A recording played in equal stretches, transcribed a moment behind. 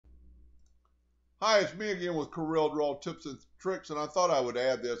Hi, it's me again with Corel Draw Tips and Tricks, and I thought I would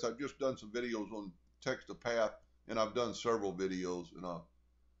add this. I've just done some videos on text to path, and I've done several videos, and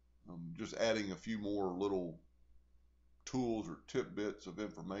I'm just adding a few more little tools or tidbits of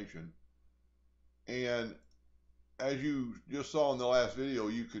information. And as you just saw in the last video,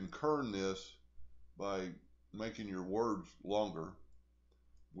 you can kern this by making your words longer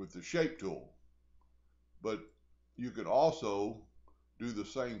with the shape tool. But you could also do the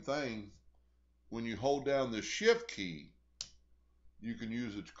same thing when you hold down the shift key. You can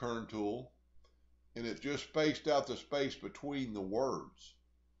use its kern tool, and it just spaced out the space between the words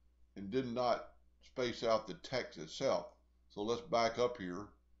and did not space out the text itself. So let's back up here.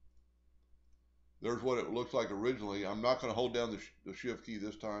 There's what it looks like originally. I'm not going to hold down the shift key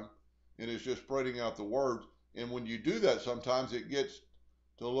this time, and it's just spreading out the words. And when you do that, sometimes it gets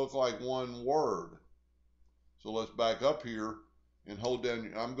to look like one word. So let's back up here and hold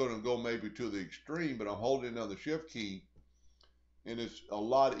down. I'm going to go maybe to the extreme, but I'm holding down the shift key, and it's a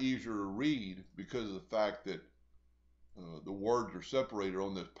lot easier to read because of the fact that the words are separated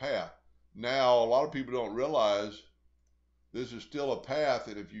on this path. Now, a lot of people don't realize this is still a path,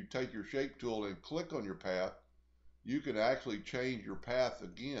 and if you take your shape tool and click on your path, you can actually change your path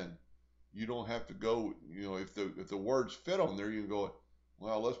again. You don't have to go, if the words fit on there, you can go,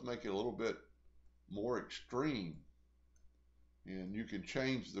 well, let's make it a little bit more extreme. And you can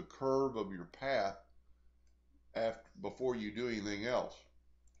change the curve of your path before you do anything else.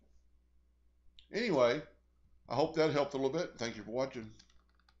 Anyway, I hope that helped a little bit. Thank you for watching.